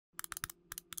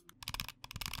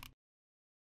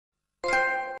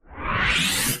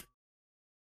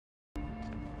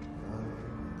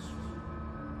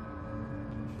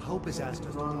hope his ass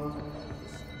doesn't.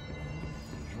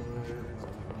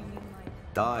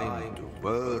 Time to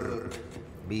work.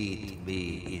 Meet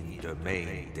me in the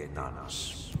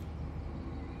maintenance.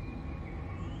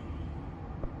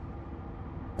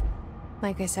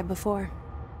 Like I said before,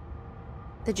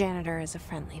 the janitor is a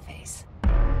friendly face.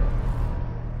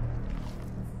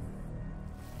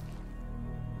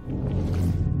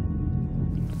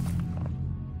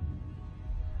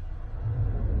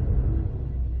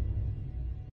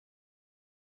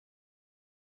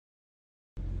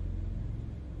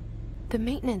 The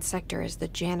maintenance sector is the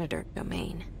janitor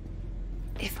domain.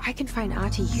 If I can find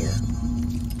Ahti here,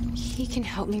 he can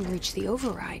help me reach the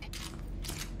override.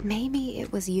 Maybe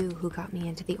it was you who got me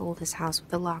into the oldest house with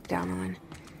the lockdown on.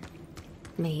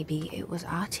 Maybe it was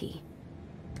Ahti.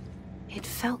 It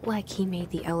felt like he made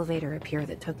the elevator appear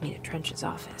that took me to Trench's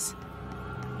office.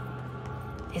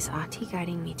 Is Ahti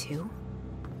guiding me too?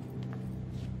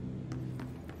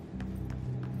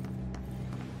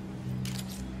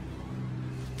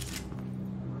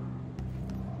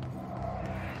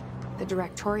 The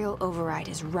Directorial override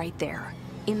is right there,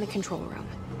 in the control room.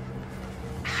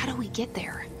 How do we get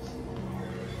there?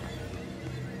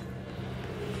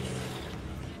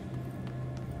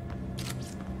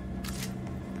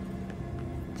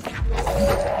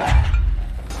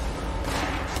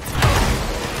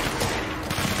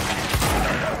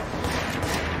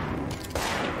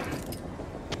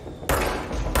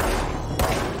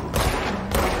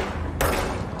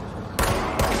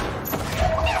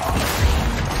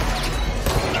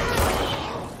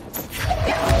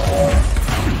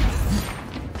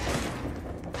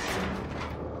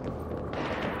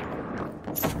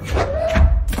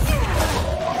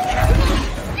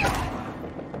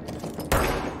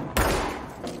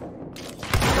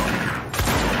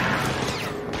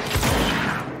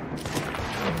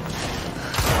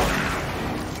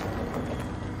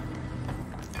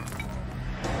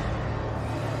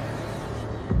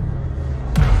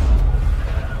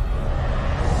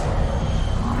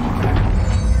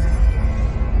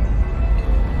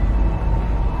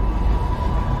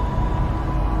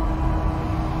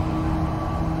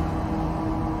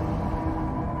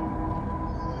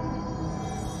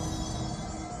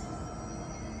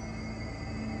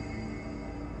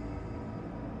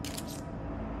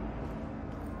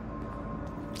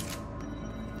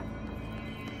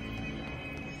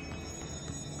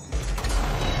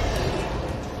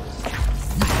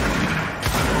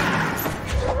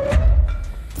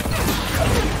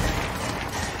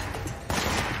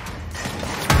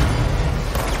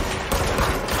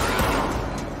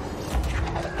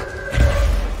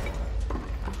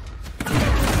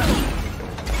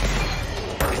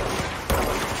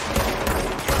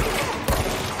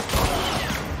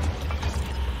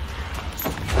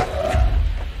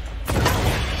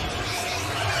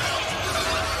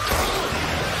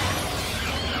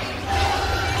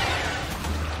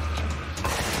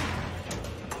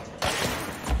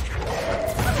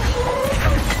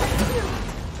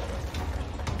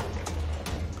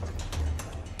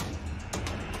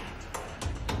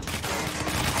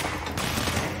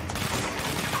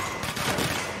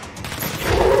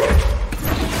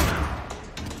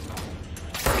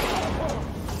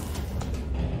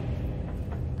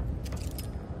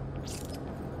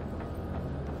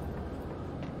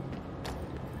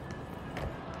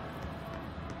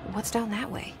 What's down that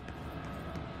way?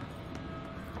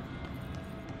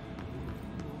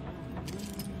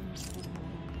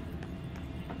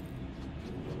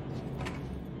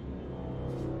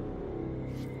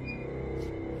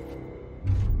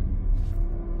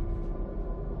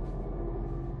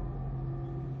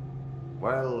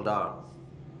 Well done.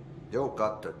 You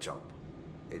got the job.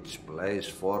 It's place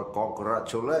for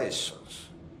congratulations.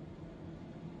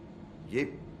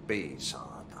 Yippee,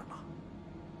 saatana.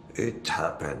 It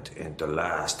happened in the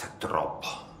last drop.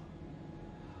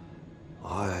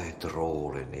 I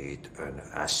truly need an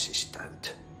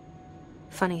assistant.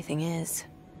 Funny thing is,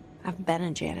 I've been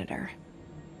a janitor.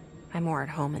 I'm more at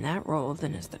home in that role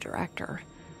than as the director.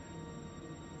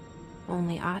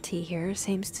 Only Ahti here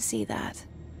seems to see that.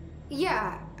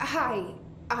 Yeah, hi,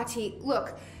 Ahti.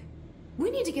 Look, we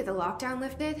need to get the lockdown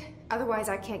lifted, otherwise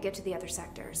I can't get to the other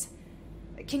sectors.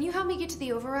 Can you help me get to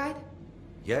the override?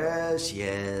 Yes,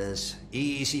 yes.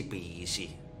 Easy peasy.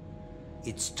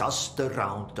 It's just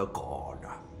around the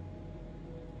corner.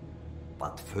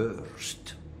 But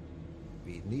first,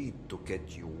 we need to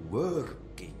get you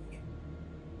working.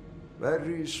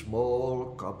 Very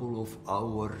small, couple of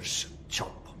hours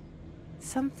job.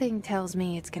 Something tells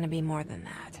me it's gonna be more than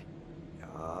that.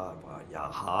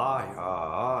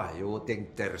 Yeah, you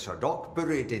think there's a dog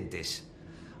buried in this?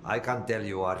 I can tell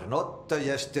you are not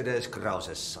yesterday's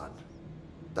Krause's son.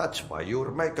 That's why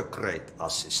you'll make a great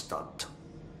assistant.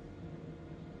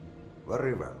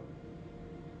 Very well.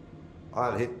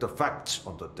 I'll hit the facts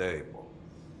on the table.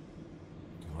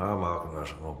 Mä kyllä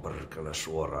sanon perkele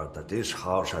suoraan, that this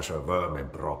house has a vermin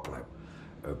problem.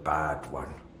 A bad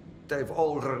one. They've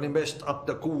already messed up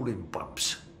the cooling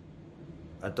pumps.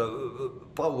 And the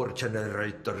power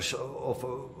generators of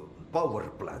a power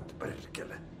plant,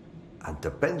 perkele. And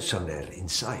the pensioner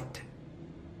inside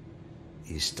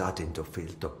is starting to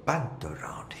feel the band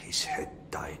around his head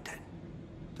tighten.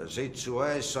 The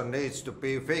situation needs to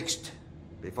be fixed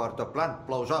before the plant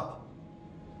blows up.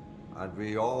 And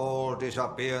we all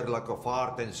disappear like a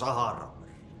fart in Sahara.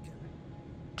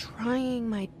 Trying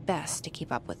my best to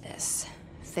keep up with this.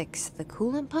 Fix the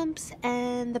coolant pumps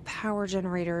and the power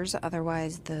generators,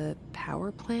 otherwise the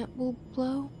power plant will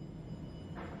blow.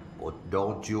 But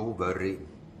don't you worry.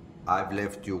 I've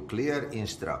left you clear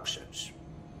instructions.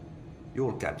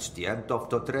 You'll catch the end of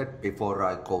the thread before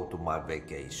I go to my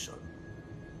vacation.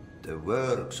 The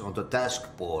work's on the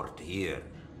task board here.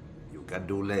 You can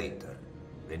do later,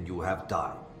 when you have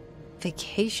time.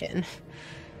 Vacation?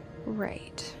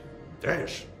 Right.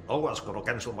 Yes, no one's gonna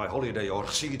cancel my holiday or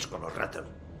seat's gonna rattle.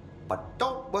 But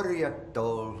don't worry at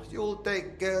all. You'll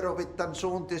take care of it and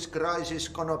soon this crisis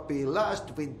gonna be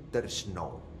last winter's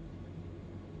snow.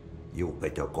 You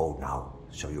better go now,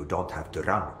 so you don't have to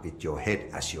run with your head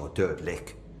as your third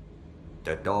leg.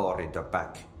 The door in the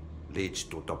back leads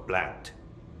to the plant.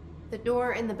 The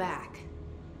door in the back.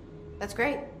 That's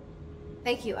great.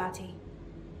 Thank you, Ahti.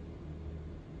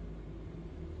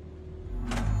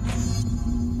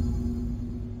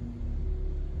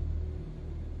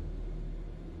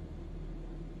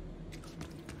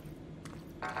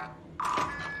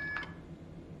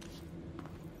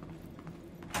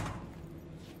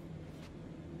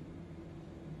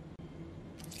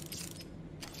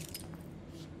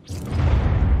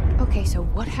 Okay, so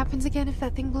what happens again if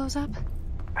that thing blows up?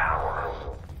 Power.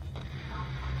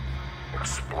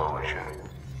 Explosion.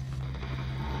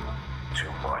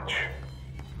 Too much.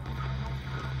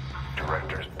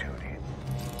 Director's duty.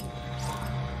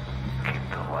 Keep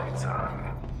the lights on.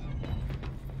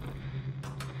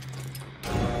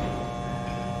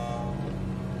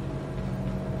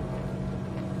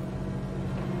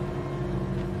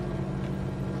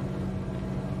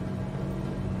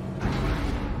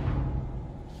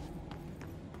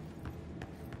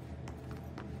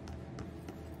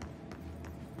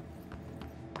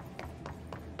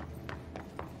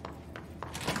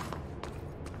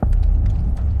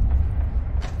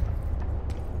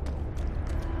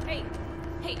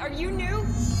 Are you new?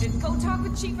 Then go talk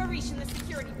with Chief Arish in the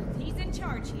security booth. He's in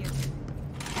charge here.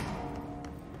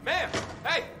 Ma'am!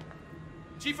 Hey!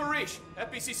 Chief Arish,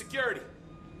 FBC Security.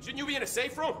 Shouldn't you be in a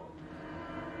safe room?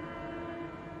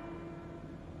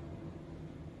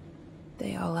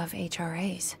 They all have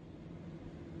HRAs.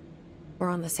 We're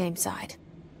on the same side.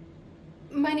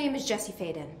 My name is Jesse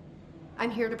Faden.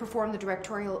 I'm here to perform the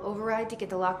directorial override to get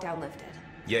the lockdown lifted.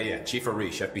 Yeah, Chief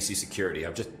Arish, FBC Security.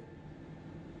 I'm just...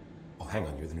 Oh, hang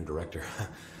on, you're the new director.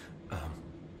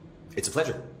 It's a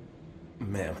pleasure,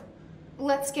 ma'am.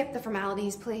 Let's skip the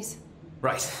formalities, please.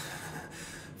 Right.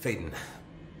 Faden,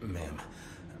 ma'am.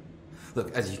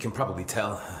 Look, as you can probably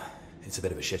tell, it's a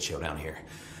bit of a shit show down here.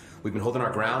 We've been holding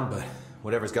our ground, but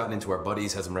whatever's gotten into our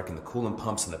buddies has them wrecking the coolant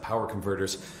pumps and the power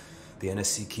converters. The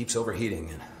NSC keeps overheating,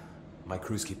 and my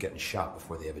crews keep getting shot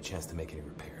before they have a chance to make any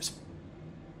repairs.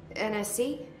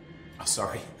 NSC? Oh,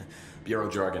 sorry. Bureau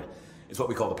jargon. It's what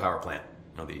we call the power plant.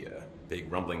 You know, the big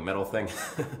rumbling metal thing.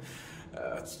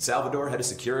 Salvador, head of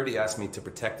security, asked me to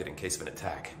protect it in case of an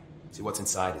attack. See, what's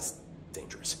inside is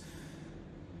dangerous.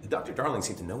 Dr. Darling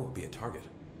seemed to know it would be a target.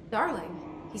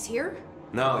 Darling? He's here?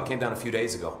 No, it came down a few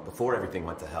days ago, before everything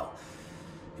went to hell.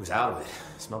 He was out of it.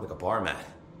 Smelled like a bar mat.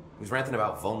 He was ranting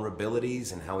about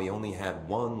vulnerabilities and how he only had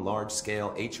one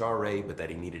large-scale HRA, but that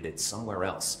he needed it somewhere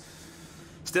else.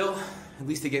 Still, at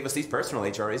least he gave us these personal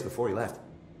HRAs before he left.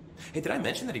 Hey, did I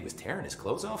mention that he was tearing his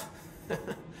clothes off?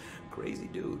 Crazy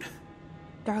dude.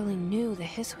 Darling knew the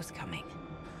hiss was coming.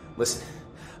 Listen,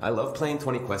 I love playing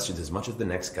 20 questions as much as the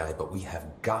next guy, but we have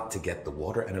got to get the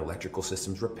water and electrical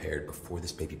systems repaired before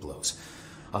this baby blows.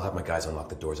 I'll have my guys unlock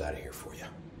the doors out of here for you.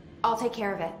 I'll take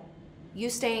care of it. You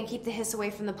stay and keep the hiss away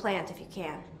from the plant if you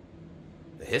can.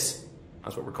 The hiss?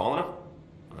 That's what we're calling him?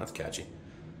 Well, that's catchy.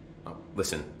 Oh,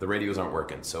 listen, the radios aren't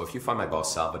working, so if you find my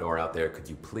boss Salvador out there, could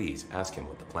you please ask him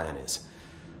what the plan is?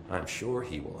 I'm sure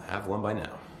he will have one by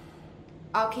now.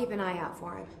 I'll keep an eye out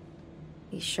for him.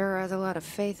 He sure has a lot of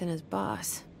faith in his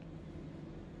boss.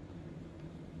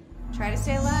 Try to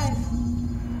stay alive.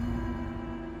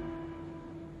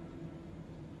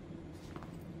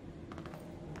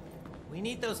 We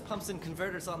need those pumps and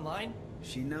converters online.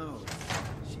 She knows.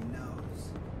 She knows.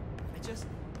 I just...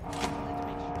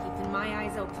 Keeping my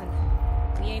eyes open.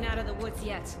 We ain't out of the woods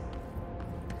yet.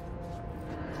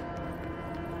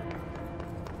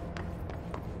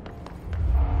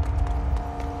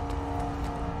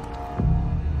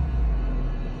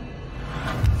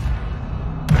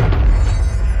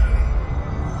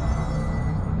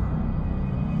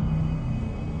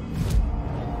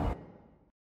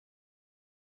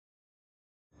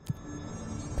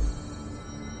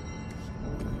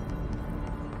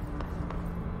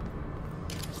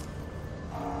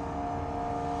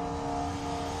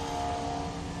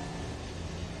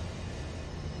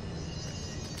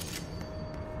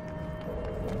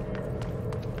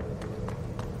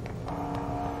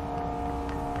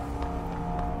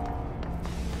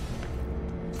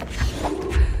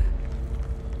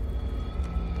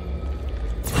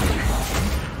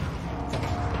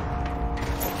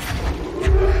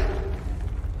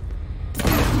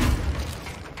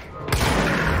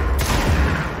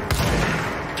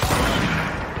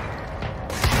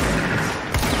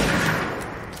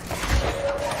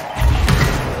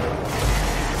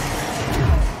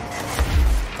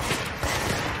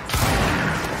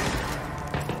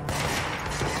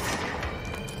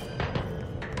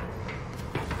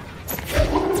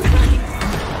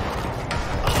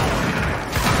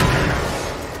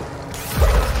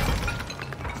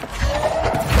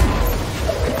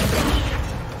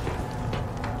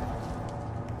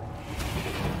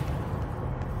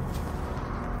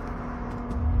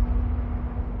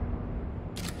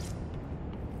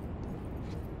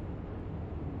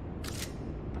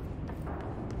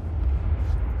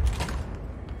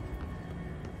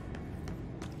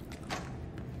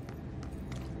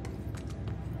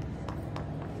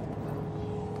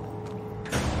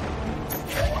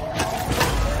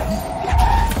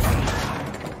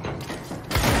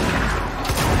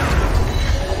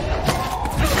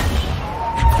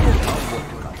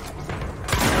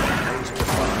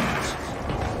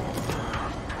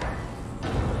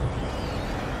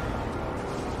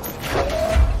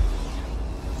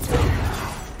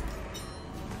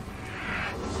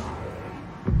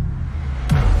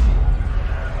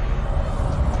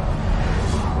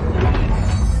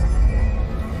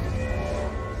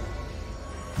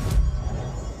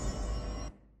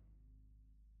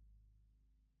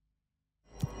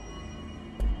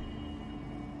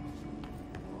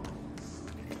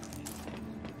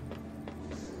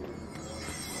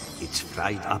 It's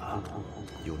fried up.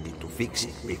 You need to fix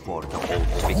it before the old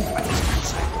twig plants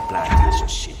inside the plant has a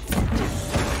shit.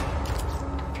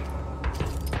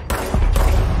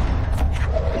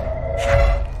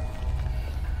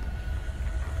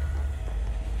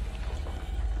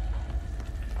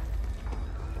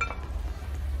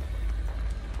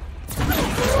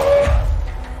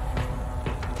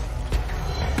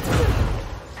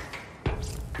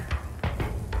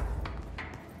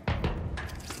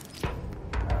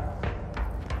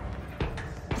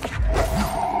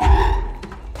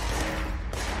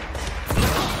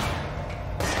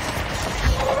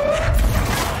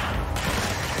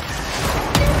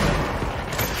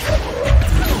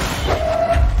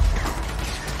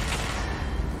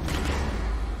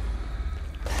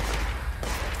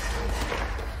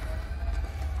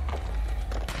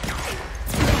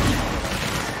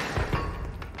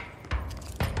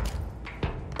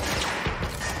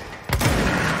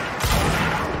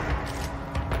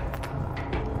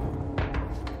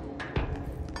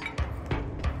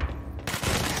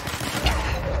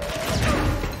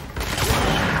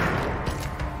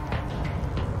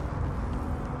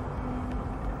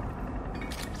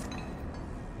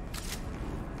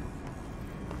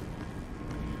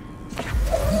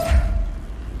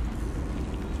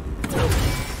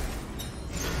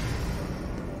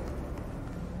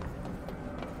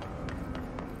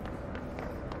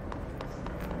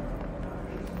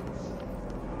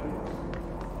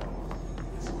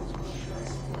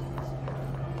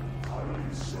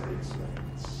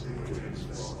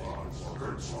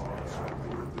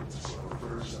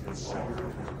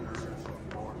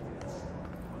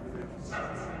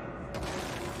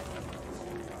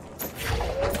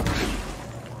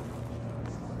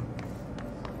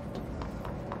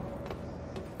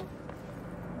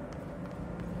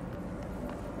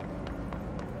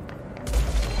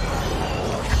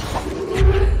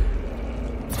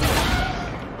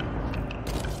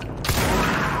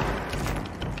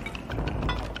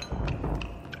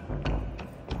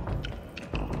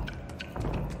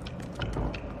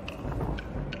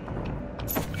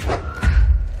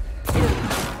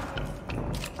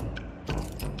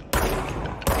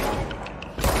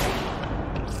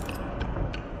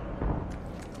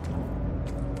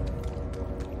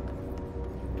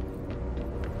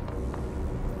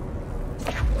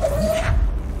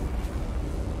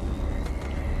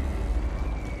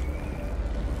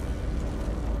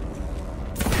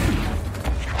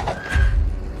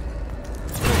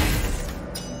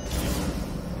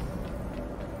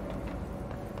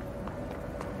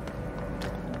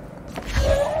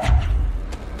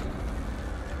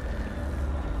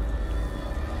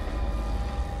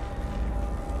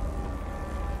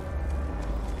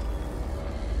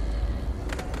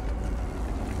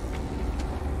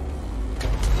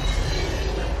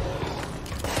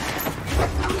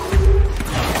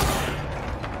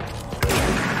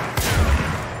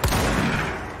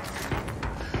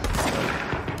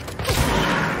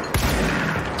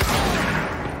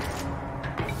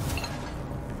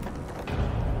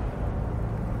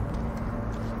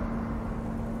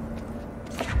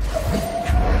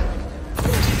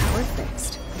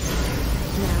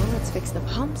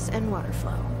 and water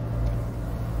flow.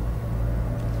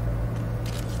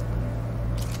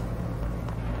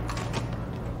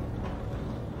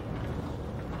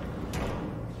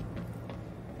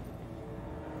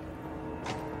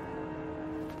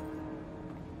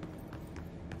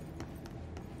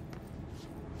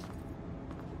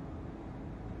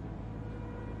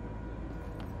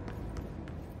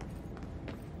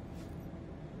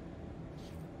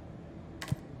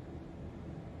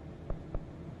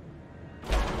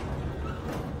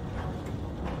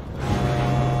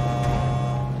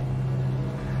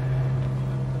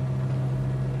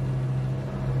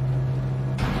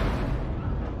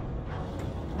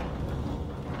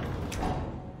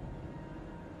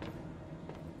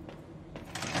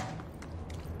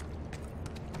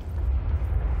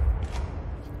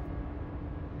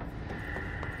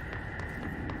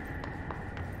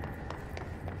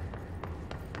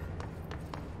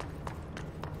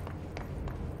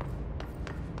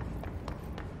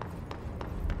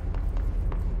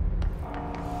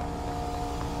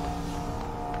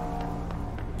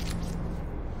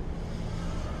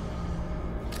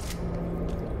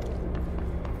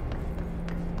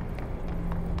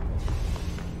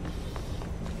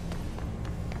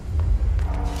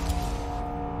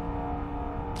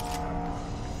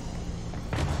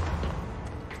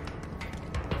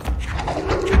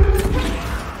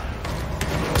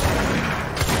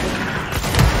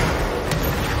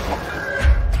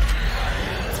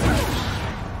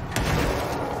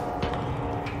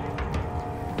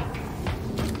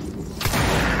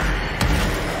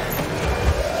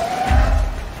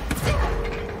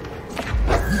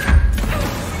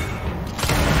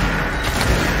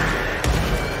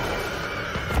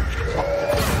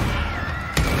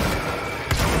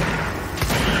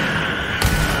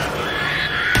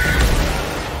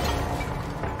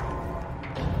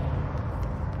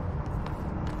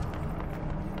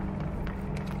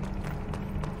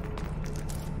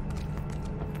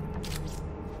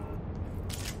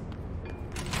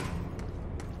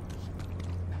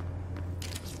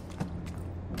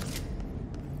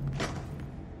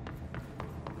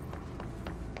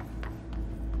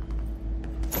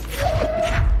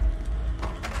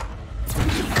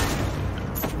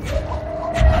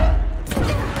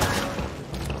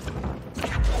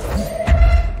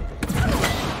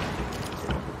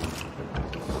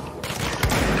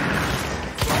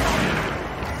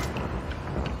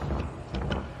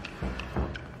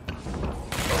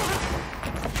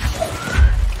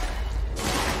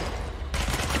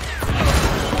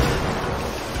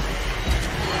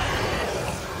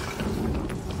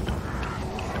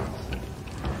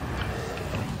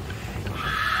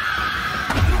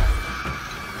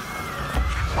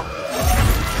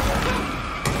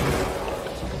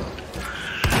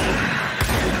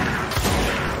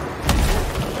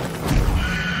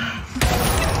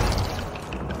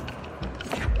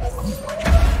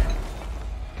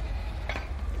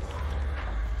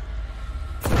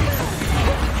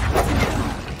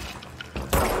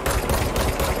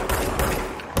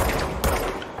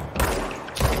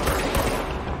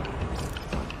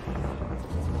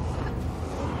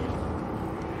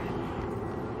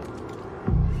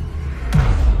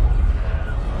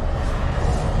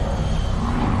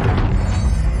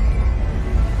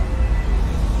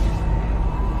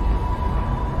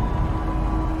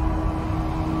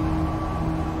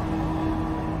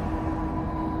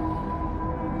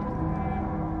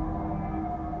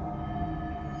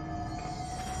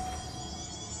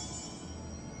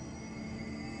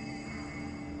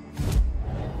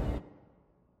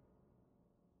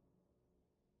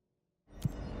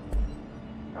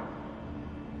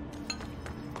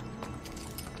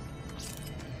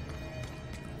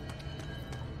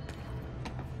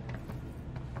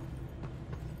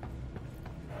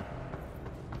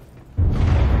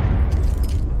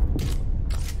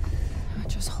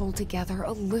 Hold together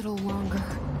a little longer.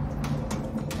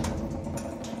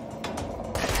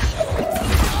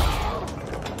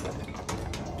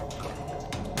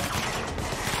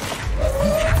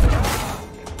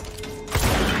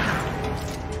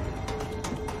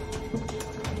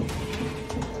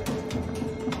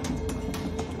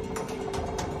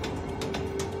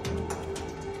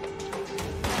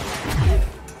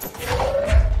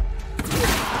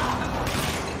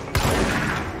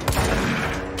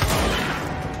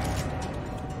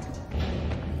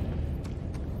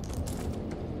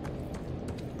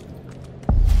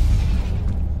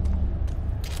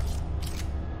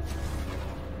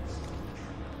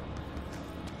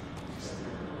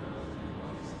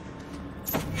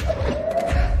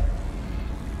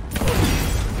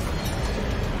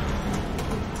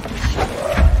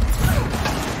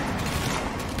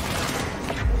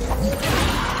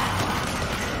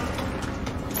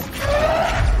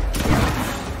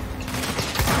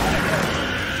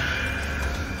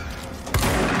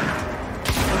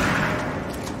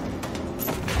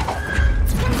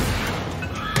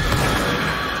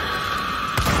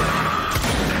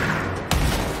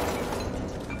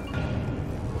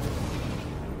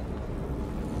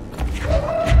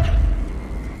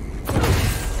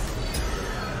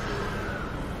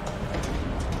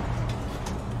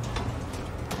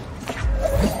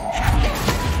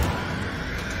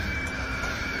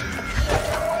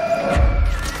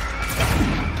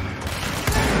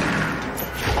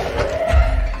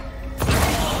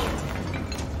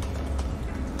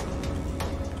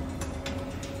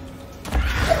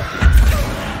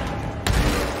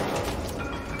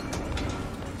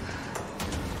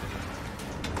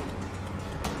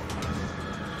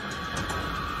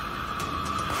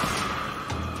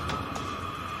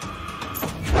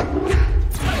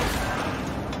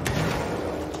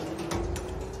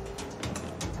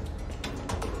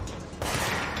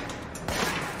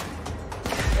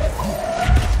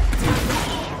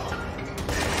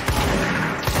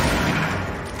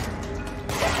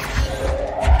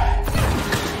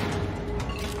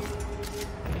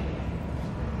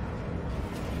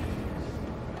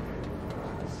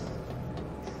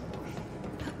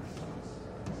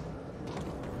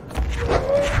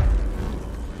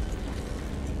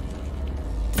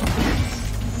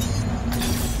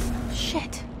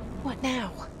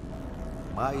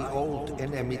 My old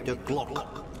enemy, the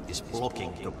clock, is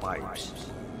blocking the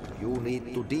pipes. You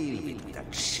need to deal with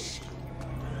that shit.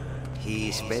 He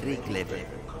is very clever.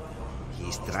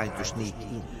 He's trying to sneak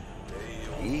in.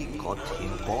 He got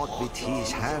him caught with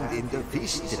his hand in the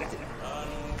fish trap.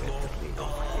 Better be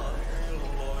off him.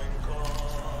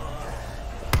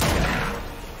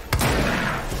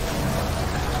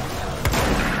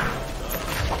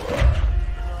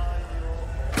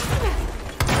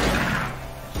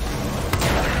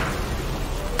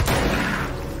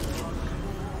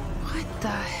 What the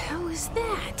hell is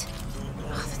that?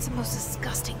 Oh, that's the most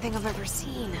disgusting thing I've ever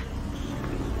seen.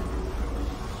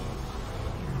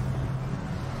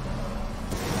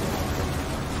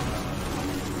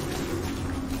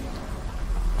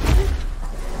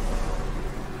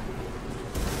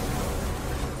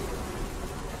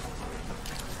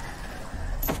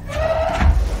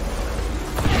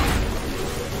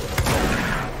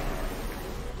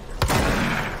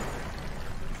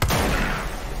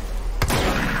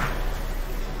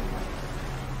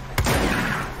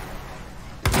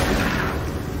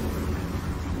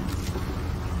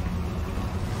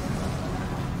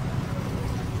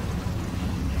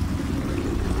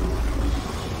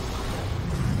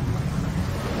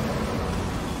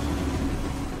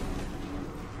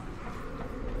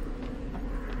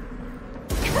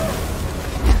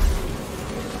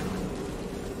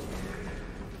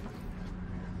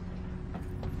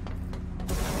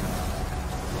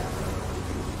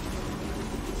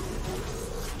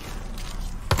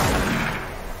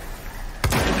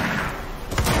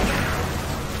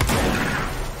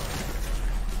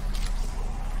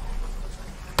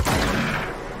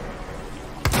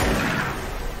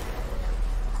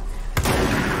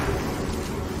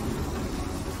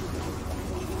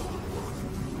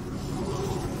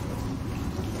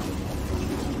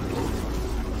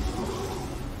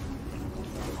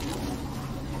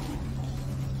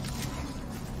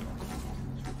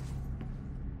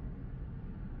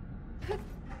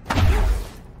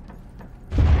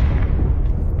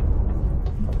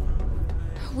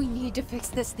 We need to fix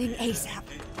this thing ASAP.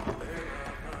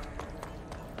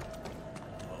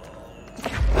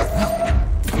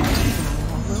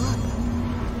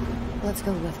 Let's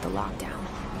go lift the lockdown.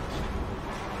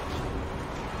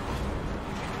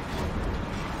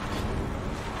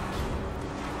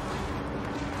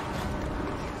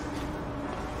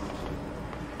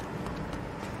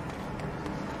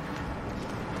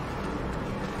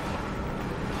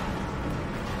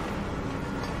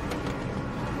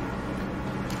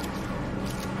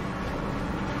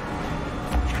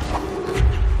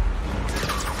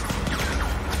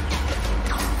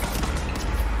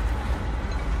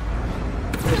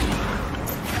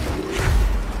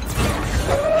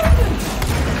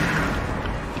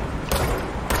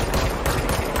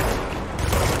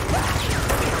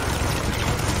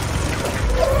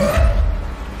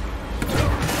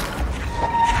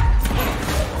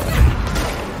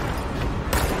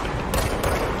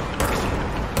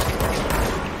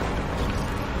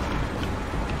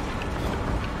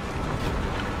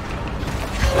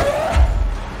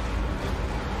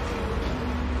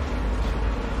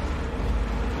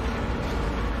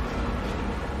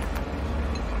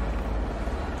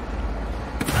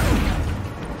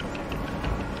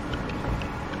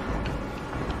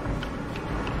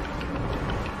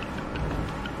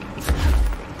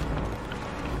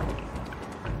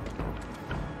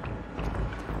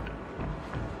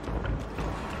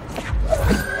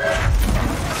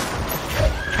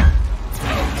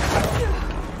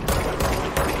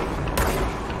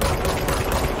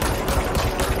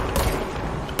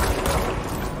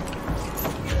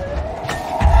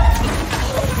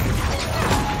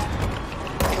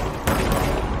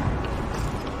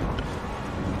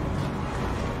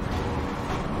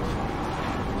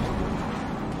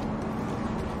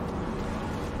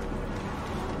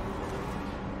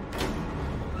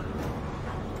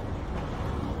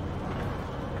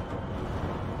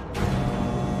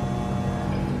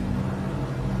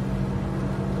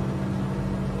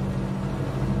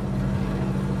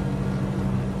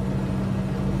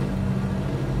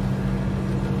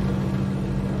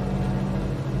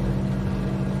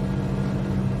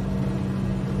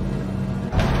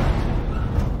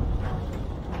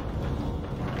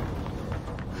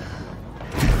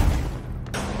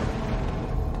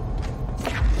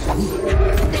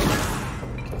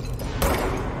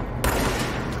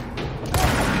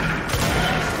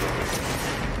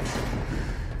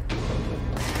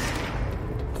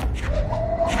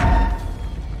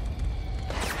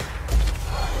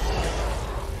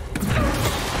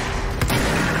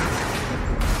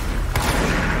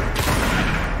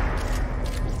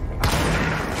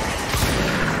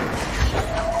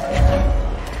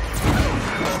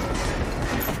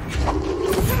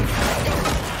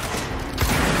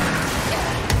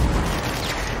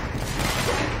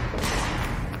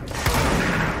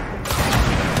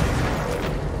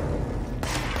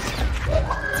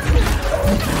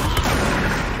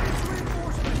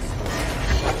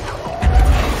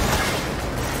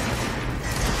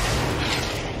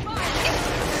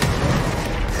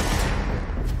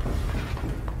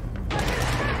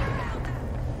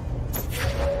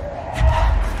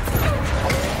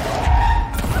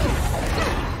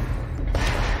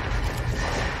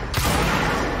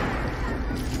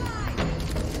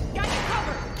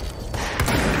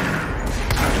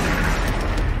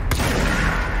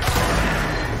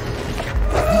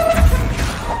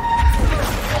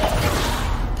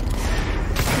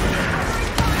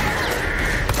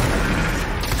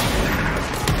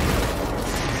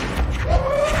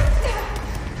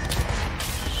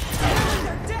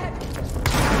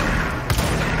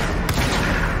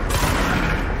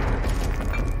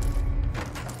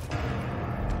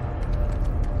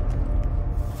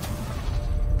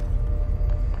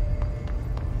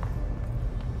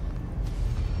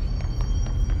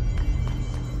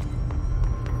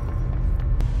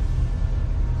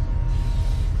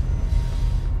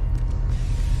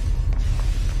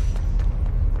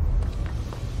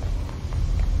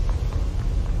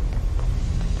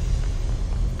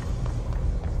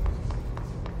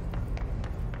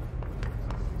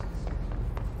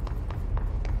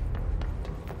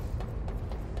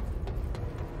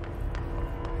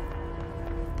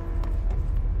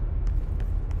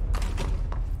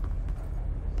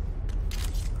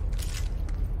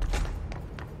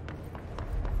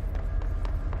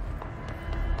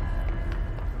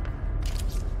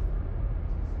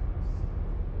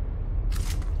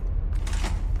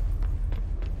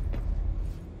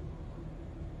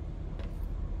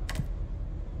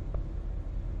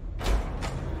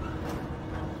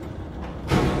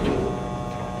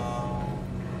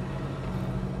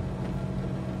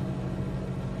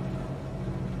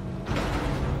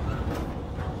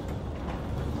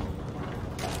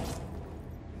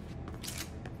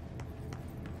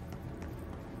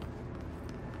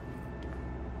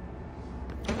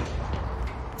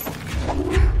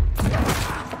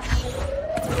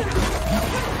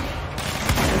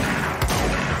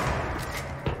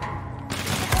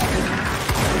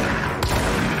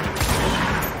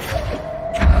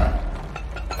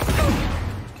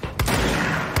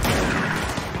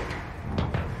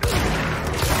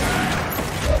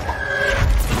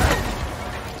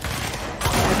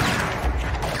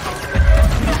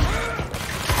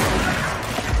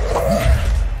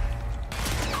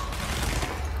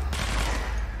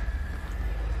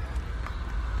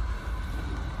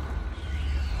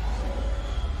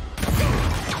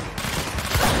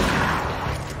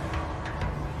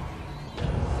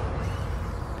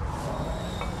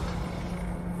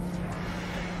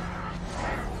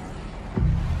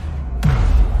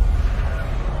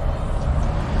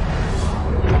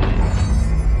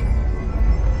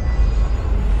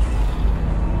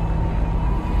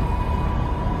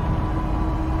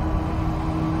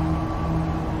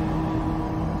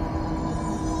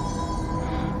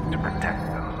 protect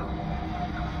them.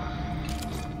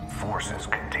 Forces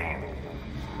contain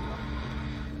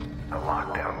a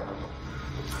lockdown.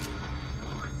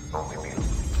 Only me.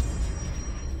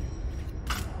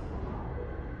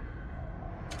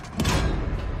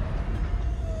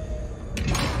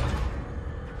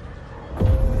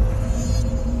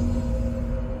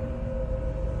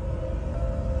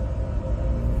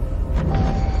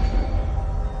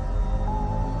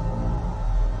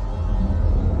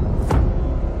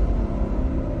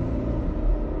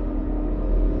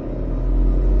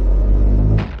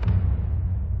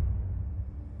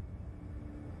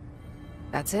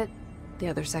 That's it. The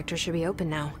other sector should be open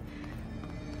now.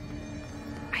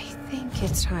 I think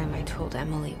it's time I told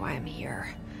Emily why I'm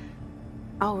here.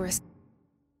 I'll risk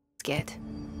it.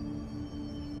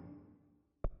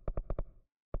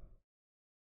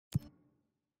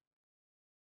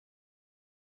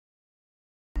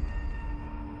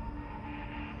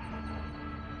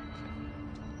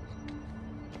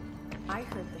 I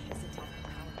heard the his attack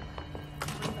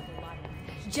brings up a lot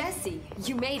of... Jesse,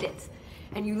 you made it.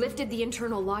 And you lifted the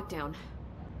internal lockdown.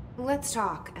 Let's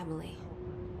talk, Emily.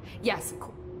 Yes, of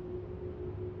course.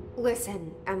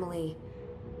 Listen, Emily.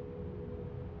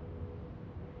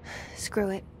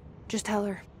 Screw it. Just tell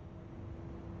her.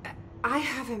 I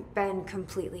haven't been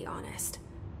completely honest.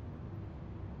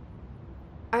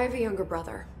 I have a younger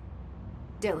brother,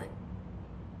 Dylan.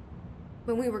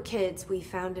 When we were kids, we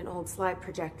found an old slide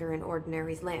projector in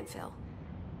Ordinary's landfill.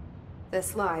 The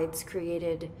slides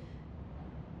created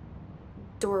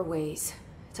doorways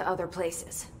to other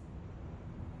places.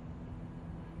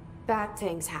 Bad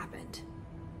things happened.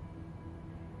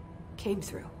 Came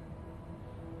through.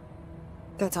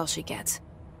 That's all she gets.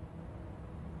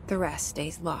 The rest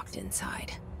stays locked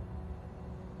inside.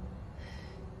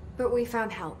 But we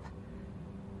found help.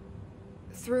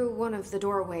 Through one of the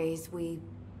doorways, we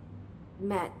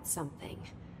met something.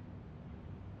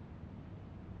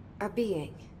 A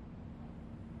being.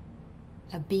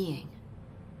 A being?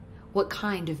 What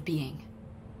kind of being?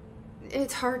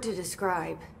 It's hard to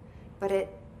describe, but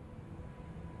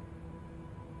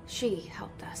she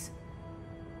helped us.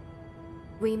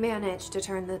 We managed to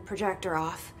turn the projector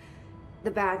off.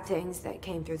 The bad things that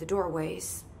came through the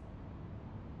doorways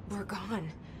were gone.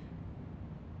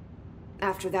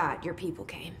 After that, your people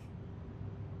came.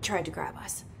 Tried to grab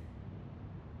us.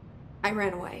 I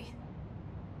ran away.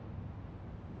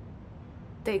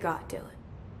 They got Dylan.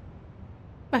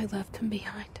 I left him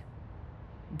behind.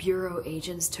 Bureau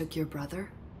agents took your brother?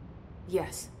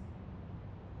 Yes.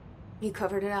 He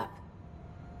covered it up.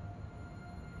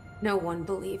 No one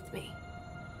believed me.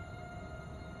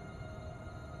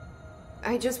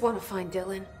 I just want to find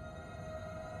Dylan.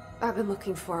 I've been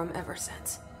looking for him ever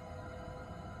since.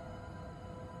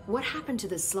 What happened to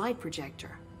the slide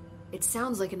projector? It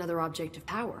sounds like another object of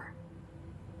power.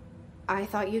 I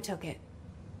thought you took it.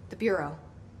 The Bureau.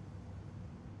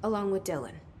 Along with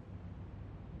Dylan.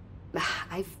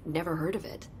 I've never heard of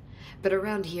it. But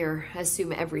around here, I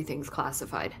assume everything's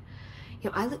classified. You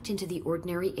know, I looked into the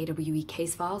Ordinary AWE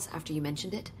case files after you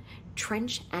mentioned it.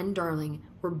 Trench and Darling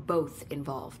were both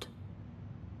involved.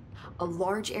 A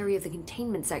large area of the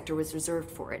containment sector was reserved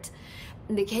for it.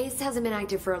 The case hasn't been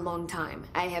active for a long time.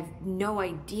 I have no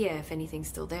idea if anything's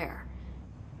still there.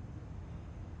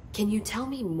 Can you tell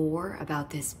me more about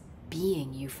this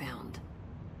being you found?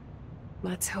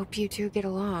 Let's hope you two get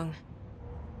along.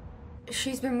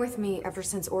 She's been with me ever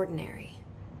since Ordinary.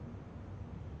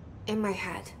 In my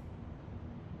head.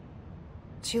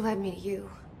 She led me to you.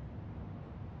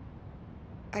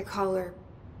 I call her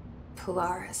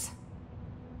Polaris.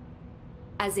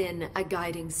 As in a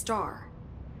guiding star.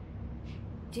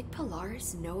 Did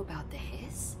Polaris know about the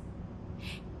hiss?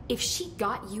 If she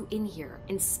got you in here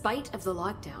in spite of the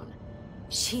lockdown,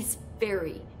 she's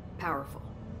very powerful.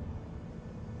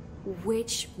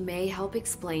 Which may help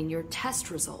explain your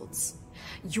test results.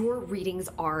 Your readings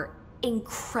are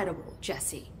incredible,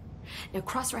 Jesse. Now,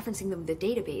 cross-referencing them with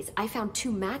the database, I found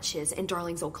 2 matches in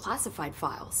Darling's old classified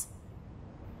files.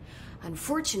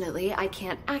 Unfortunately, I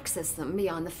can't access them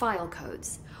beyond the file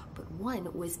codes. But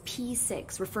one was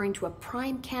P6, referring to a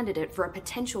prime candidate for a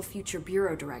potential future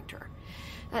bureau director.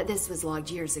 This was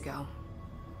logged years ago.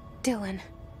 Dylan.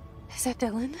 Is that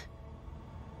Dylan?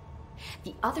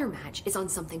 The other match is on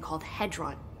something called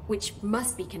Hedron, which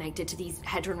must be connected to these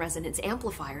Hedron resonance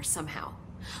amplifiers somehow.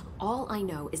 All I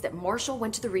know is that Marshall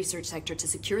went to the research sector to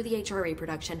secure the HRA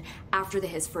production after the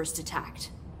Hiss first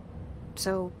attacked.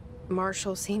 So,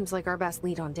 Marshall seems like our best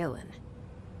lead on Dylan.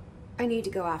 I need to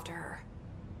go after her.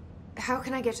 How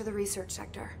can I get to the research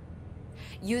sector?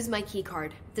 Use my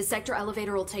keycard. The sector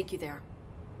elevator will take you there.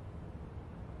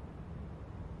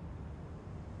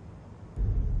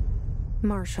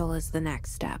 Marshall is the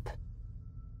next step.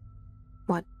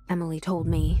 What Emily told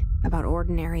me about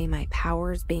Ordinary, my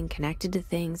powers being connected to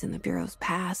things in the Bureau's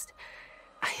past,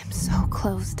 I am so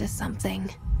close to something.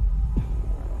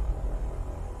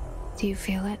 Do you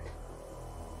feel it?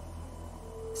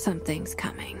 Something's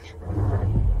coming.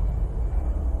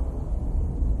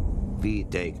 We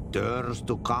take turns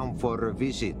to come for a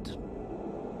visit.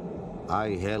 I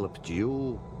helped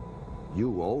you.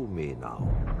 You owe me now.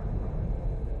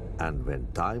 And when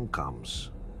time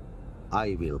comes,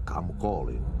 I will come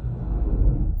calling.